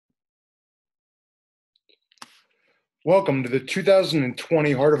Welcome to the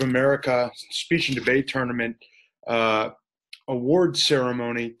 2020 Heart of America Speech and Debate Tournament uh, award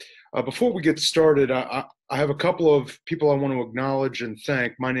ceremony. Before we get started, I have a couple of people I want to acknowledge and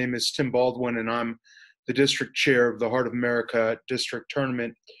thank. My name is Tim Baldwin, and I'm the district chair of the Heart of America District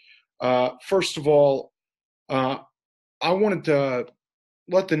Tournament. First of all, I wanted to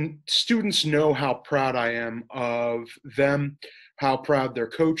let the students know how proud I am of them, how proud their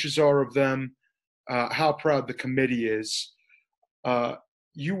coaches are of them, how proud the committee is. Uh,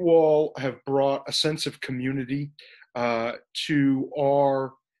 you all have brought a sense of community to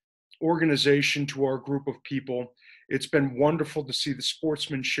our organization, to our group of people. It's been wonderful to see the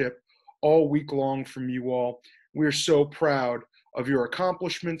sportsmanship all week long from you all. We're so proud of your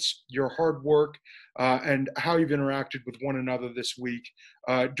accomplishments, your hard work, and how you've interacted with one another this week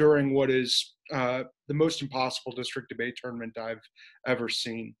during what is the most impossible district debate tournament I've ever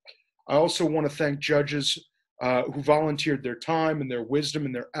seen. I also want to thank judges who volunteered their time and their wisdom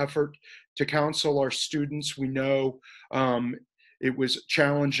and their effort to counsel our students. We know it was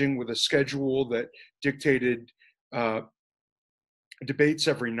challenging with a schedule that dictated debates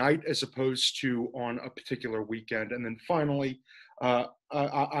every night as opposed to on a particular weekend. And then finally, I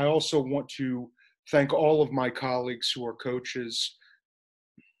also want to thank all of my colleagues who are coaches.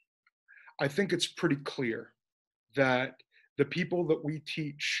 I think it's pretty clear that the people that we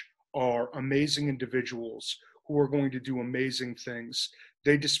teach are amazing individuals who are going to do amazing things.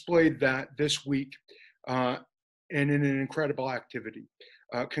 They displayed that this week and in an incredible activity.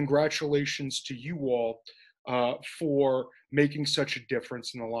 Congratulations to you all for making such a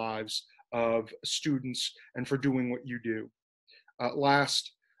difference in the lives of students and for doing what you do.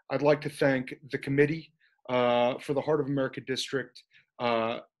 Last, I'd like to thank the committee for the Heart of America District,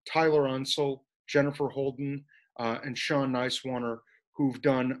 Tyler Unsel, Jennifer Holden, and Sean Nicewaner, who've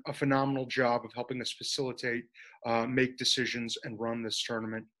done a phenomenal job of helping us facilitate, make decisions, and run this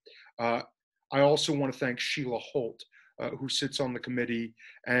tournament. I also want to thank Sheila Holt, who sits on the committee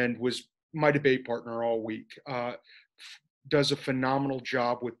and was my debate partner all week. Does a phenomenal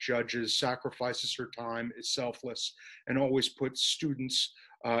job with judges, sacrifices her time, is selfless, and always puts students'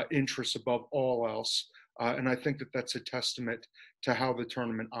 interests above all else. And I think that that's a testament to how the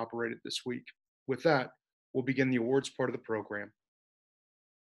tournament operated this week. With that, we'll begin the awards part of the program.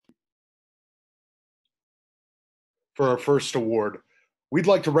 For our first award, we'd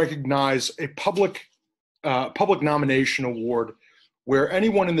like to recognize a public nomination award where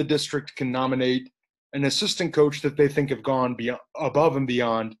anyone in the district can nominate an assistant coach that they think have gone above and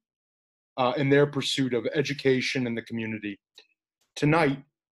beyond in their pursuit of education in the community. Tonight,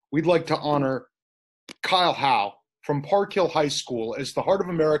 we'd like to honor Kyle Howe from Park Hill High School as the Heart of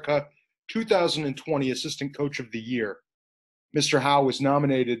America 2020 Assistant Coach of the Year. Mr. Howe was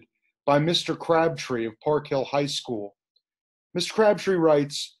nominated by Mr. Crabtree of Park Hill High School. Mr. Crabtree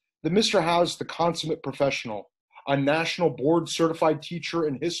writes that Mr. Howe is the consummate professional, a national board certified teacher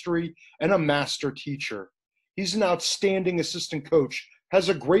in history, and a master teacher. He's an outstanding assistant coach, has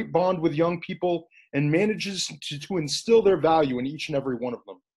a great bond with young people, and manages to instill their value in each and every one of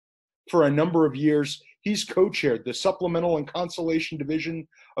them. For a number of years, he's co-chaired the supplemental and consolation division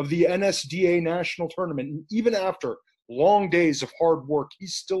of the NSDA national tournament, and even after long days of hard work,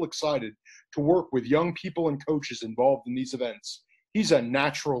 he's still excited to work with young people and coaches involved in these events. He's a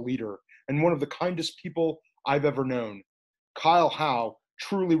natural leader and one of the kindest people I've ever known. Kyle Howe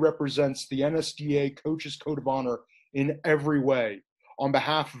truly represents the NSDA Coaches Code of Honor in every way. On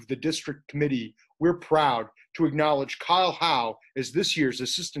behalf of the district committee, we're proud to acknowledge Kyle Howe as this year's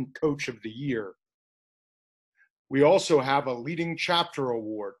Assistant Coach of the Year. We also have a Leading Chapter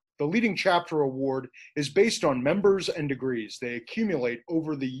Award. The Leading Chapter Award is based on members and degrees they accumulate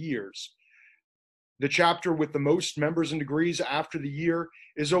over the years. The chapter with the most members and degrees after the year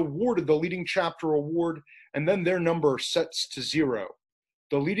is awarded the Leading Chapter Award, and then their number sets to 0.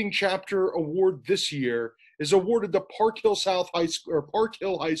 The Leading Chapter Award this year is awarded to Park Hill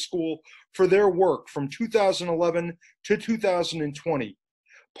High School for their work from 2011 to 2020.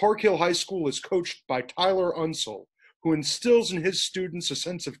 Park Hill High School is coached by Tyler Unsel, who instills in his students a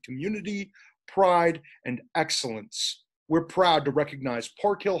sense of community, pride, and excellence. We're proud to recognize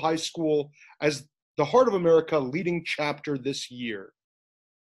Park Hill High School as the Heart of America Leading Chapter this year.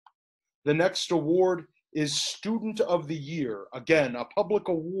 The next award is Student of the Year. Again, a public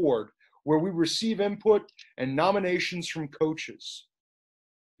award where we receive input and nominations from coaches.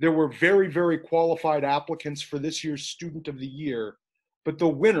 There were very, very qualified applicants for this year's Student of the Year, but the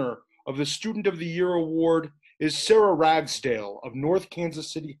winner of the Student of the Year award is Sarah Ragsdale of North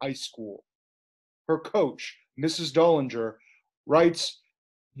Kansas City High School. Her coach, Mrs. Dullinger, writes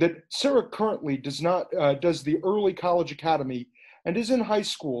that Sarah currently does the early college academy and is in high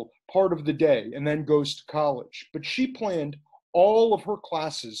school part of the day and then goes to college. But she planned all of her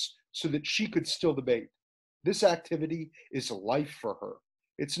classes so that she could still debate. This activity is life for her.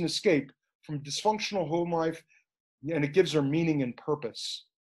 It's an escape from dysfunctional home life, and it gives her meaning and purpose.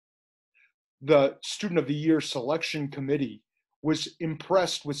 The Student of the Year selection committee was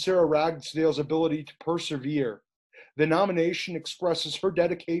impressed with Sarah Ragsdale's ability to persevere. The nomination expresses her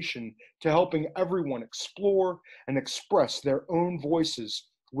dedication to helping everyone explore and express their own voices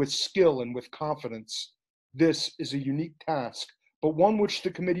with skill and with confidence. This is a unique task, but one which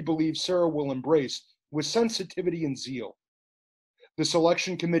the committee believes Sarah will embrace with sensitivity and zeal. The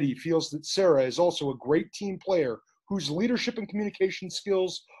selection committee feels that Sarah is also a great team player whose leadership and communication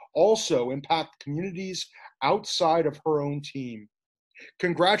skills also impact communities outside of her own team.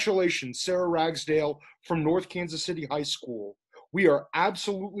 Congratulations, Sarah Ragsdale from North Kansas City High School. We are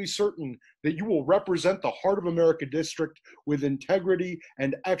absolutely certain that you will represent the Heart of America District with integrity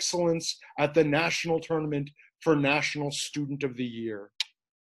and excellence at the national tournament for National Student of the Year.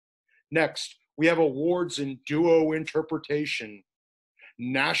 Next, we have awards in duo interpretation.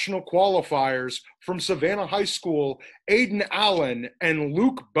 National qualifiers from Savannah High School, Aiden Allen and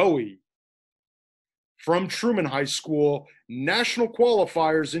Luke Bowie. From Truman High School, national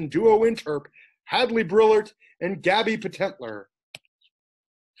qualifiers in duo interp, Hadley Brillert and Gabby Patentler.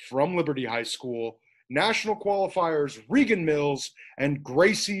 From Liberty High School, national qualifiers Regan Mills and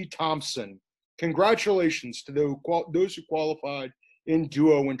Gracie Thompson. Congratulations to those who qualified in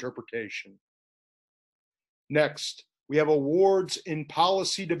duo interpretation. Next, we have awards in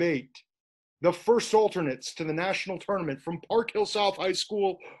policy debate. The first alternates to the national tournament from Park Hill South High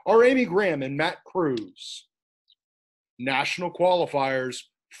School are Amy Graham and Matt Cruz. National qualifiers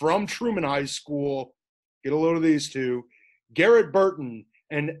from Truman High School, get a load of these two, Garrett Burton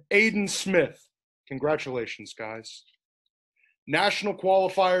and Aiden Smith. Congratulations, guys. National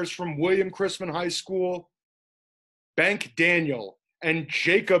qualifiers from William Chrisman High School, Bank Daniel and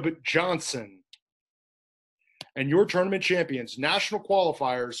Jacob Johnson. And your tournament champions, national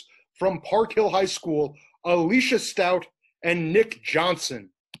qualifiers from Park Hill High School, Alicia Stout and Nick Johnson.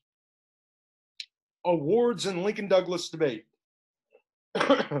 Awards in Lincoln Douglas debate.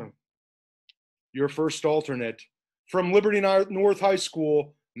 Your first alternate, from Liberty North High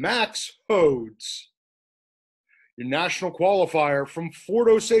School, Max Hodes. Your national qualifier from Fort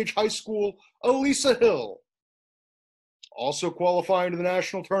Osage High School, Elisa Hill. Also qualifying to the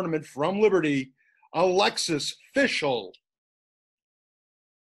national tournament from Liberty, Alexis Fischel.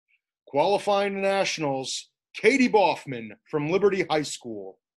 Qualifying to nationals, Katie Boffman from Liberty High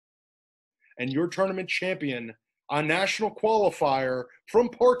School. And your tournament champion, a national qualifier from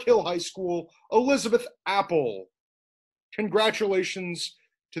Park Hill High School, Elizabeth Apple. Congratulations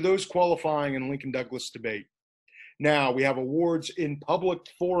to those qualifying in Lincoln Douglas debate. Now we have awards in public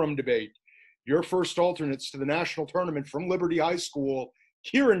forum debate. Your first alternates to the national tournament from Liberty High School,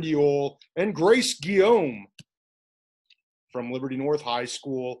 Kieran Diol and Grace Guillaume. From Liberty North High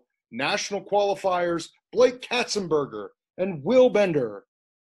School, national qualifiers Blake Katzenberger and Will Bender.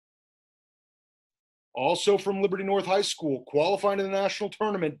 Also from Liberty North High School, qualifying to the national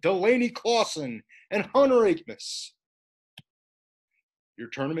tournament, Delaney Clausen and Hunter Akmus. Your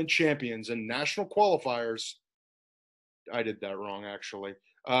tournament champions and national qualifiers, I did that wrong actually.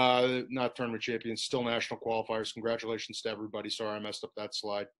 Not tournament champions, still national qualifiers. Congratulations to everybody. Sorry, I messed up that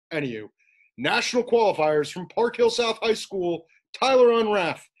slide. Anywho, national qualifiers from Park Hill South High School, Tyler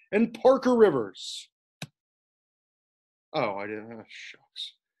Unrath and Parker Rivers. Oh, I didn't. Oh,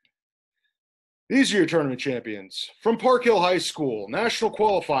 shucks. These are your tournament champions. From Park Hill High School, national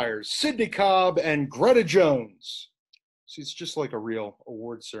qualifiers, Sydney Cobb and Greta Jones. See, it's just like a real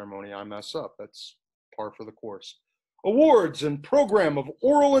award ceremony. I mess up. That's par for the course. Awards and program of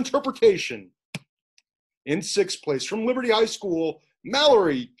oral interpretation. In sixth place, from Liberty High School,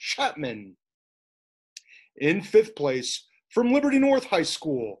 Mallory Chapman. In fifth place, from Liberty North High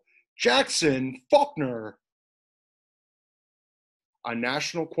School, Jackson Faulkner. A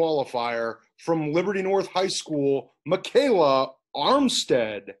national qualifier from Liberty North High School, Michaela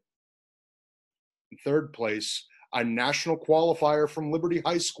Armstead. In third place, a national qualifier from Liberty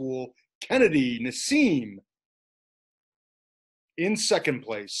High School, Kennedy Nassim. In second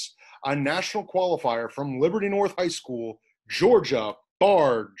place, a national qualifier from Liberty North High School, Georgia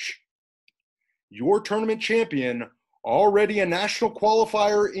Barge. Your tournament champion, already a national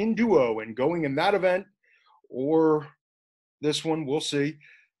qualifier in duo and going in that event, or this one, we'll see,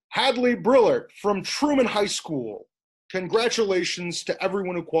 Hadley Brillert from Truman High School. Congratulations to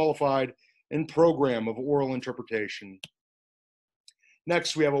everyone who qualified in program of oral interpretation.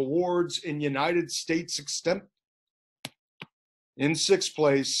 Next, we have awards in United States extent. In sixth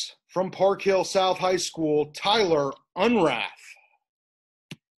place, from Park Hill South High School, Tyler Unrath.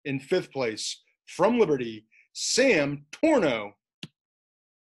 In fifth place, from Liberty, Sam Torno.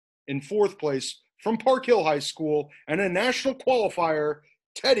 In fourth place, from Park Hill High School, and a national qualifier,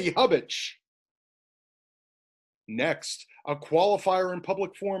 Teddy Hubich. Next, a qualifier in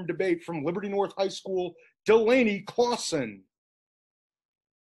public forum debate from Liberty North High School, Delaney Clausen.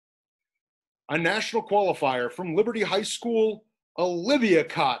 A national qualifier from Liberty High School, Olivia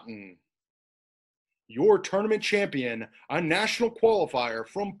Cotton. Your tournament champion, a national qualifier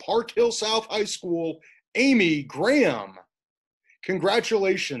from Park Hill South High School, Amy Graham.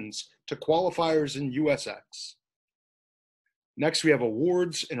 Congratulations to qualifiers in USX. Next, we have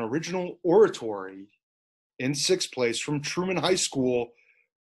awards in original oratory. In sixth place, from Truman High School,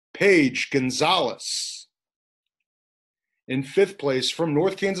 Paige Gonzalez. In fifth place, from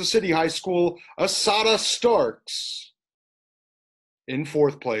North Kansas City High School, Asada Starks. In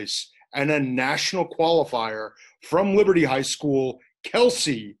fourth place, and a national qualifier from Liberty High School,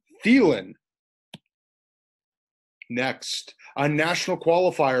 Kelsey Thielen. Next, a national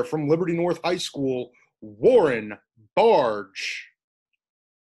qualifier from Liberty North High School, Warren Barge.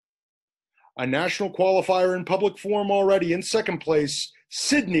 A national qualifier in public forum already. In second place,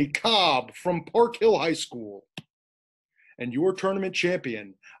 Sydney Cobb from Park Hill High School. And your tournament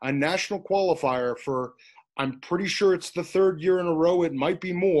champion, a national qualifier for, I'm pretty sure it's the third year in a row, it might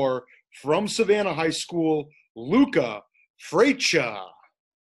be more, from Savannah High School, Luca Freicha.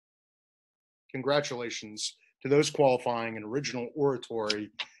 Congratulations to those qualifying in original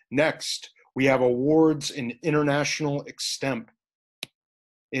oratory. Next, we have awards in international extemp.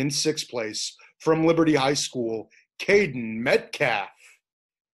 In sixth place, from Liberty High School, Caden Metcalf.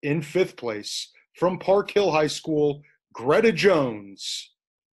 In fifth place, from Park Hill High School, Greta Jones.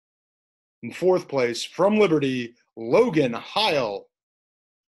 In fourth place, from Liberty, Logan Heil.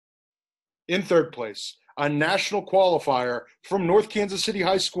 In third place, a national qualifier from North Kansas City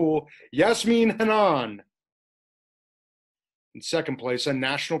High School, Yasmin Hanan. In second place, a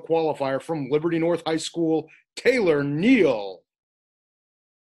national qualifier from Liberty North High School, Taylor Neal.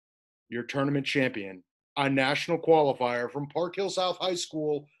 Your tournament champion, a national qualifier from Park Hill South High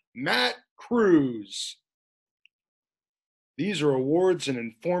School, Matt Cruz. These are awards in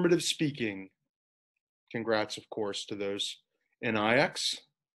informative speaking. Congrats, of course, to those in IX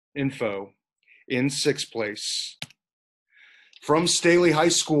info. In sixth place, from Staley High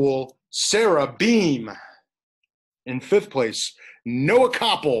School, Sarah Beam. In fifth place, Noah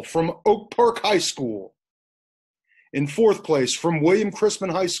Koppel from Oak Park High School. In fourth place, from William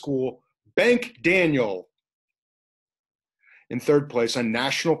Chrisman High School, Bank Daniel. In third place, a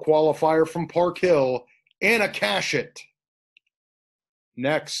national qualifier from Park Hill, Anna Cashett.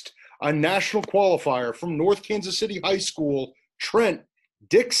 Next, a national qualifier from North Kansas City High School, Trent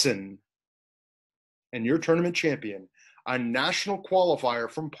Dixon. And your tournament champion, a national qualifier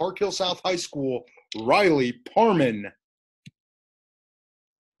from Park Hill South High School, Riley Parman.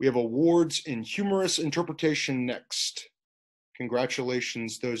 We have awards in humorous interpretation next.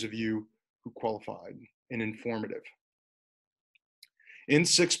 Congratulations, those of you who qualified in informative. In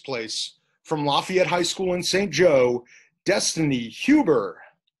sixth place, from Lafayette High School in St. Joe, Destiny Huber.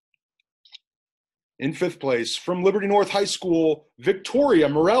 In fifth place, from Liberty North High School, Victoria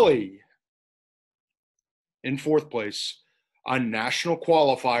Morelli. In fourth place, a national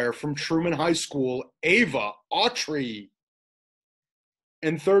qualifier from Truman High School, Ava Autry.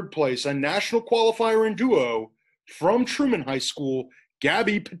 In third place, a national qualifier in duo from Truman High School,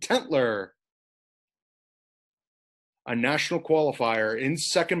 Gabby Patentler. A national qualifier in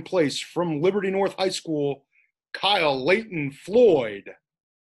second place from Liberty North High School, Kyle Layton Floyd.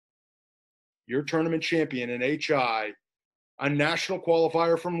 Your tournament champion in HI, a national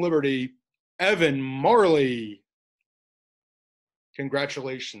qualifier from Liberty, Evan Marley.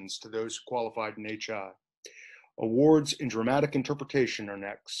 Congratulations to those who qualified in HI. Awards in dramatic interpretation are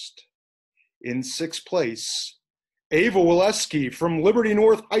next. In sixth place, Ava Waleski from Liberty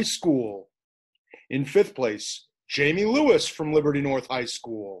North High School. In fifth place, Jamie Lewis from Liberty North High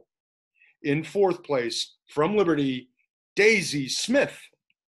School. In fourth place, from Liberty, Daisy Smith.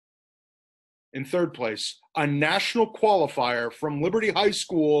 In third place, a national qualifier from Liberty High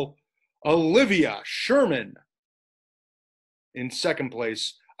School, Olivia Sherman. In second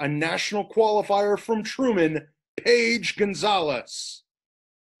place, a national qualifier from Truman, Paige Gonzalez.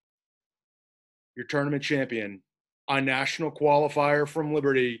 Your tournament champion, a national qualifier from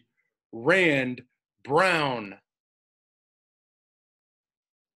Liberty, Rand Brown.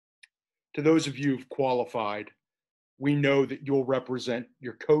 To those of you who've qualified, we know that you'll represent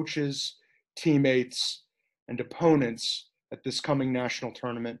your coaches, teammates, and opponents at this coming national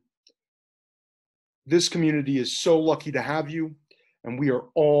tournament. This community is so lucky to have you, and we are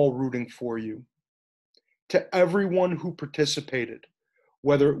all rooting for you. To everyone who participated,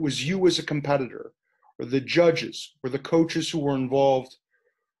 whether it was you as a competitor, or the judges, or the coaches who were involved,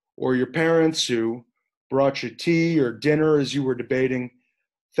 or your parents who brought you tea or dinner as you were debating,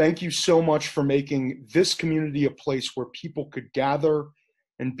 thank you so much for making this community a place where people could gather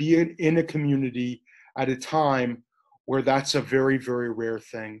and be in a community at a time where that's a very, very rare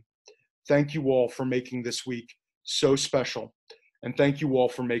thing. Thank you all for making this week so special, and thank you all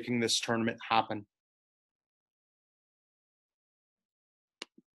for making this tournament happen.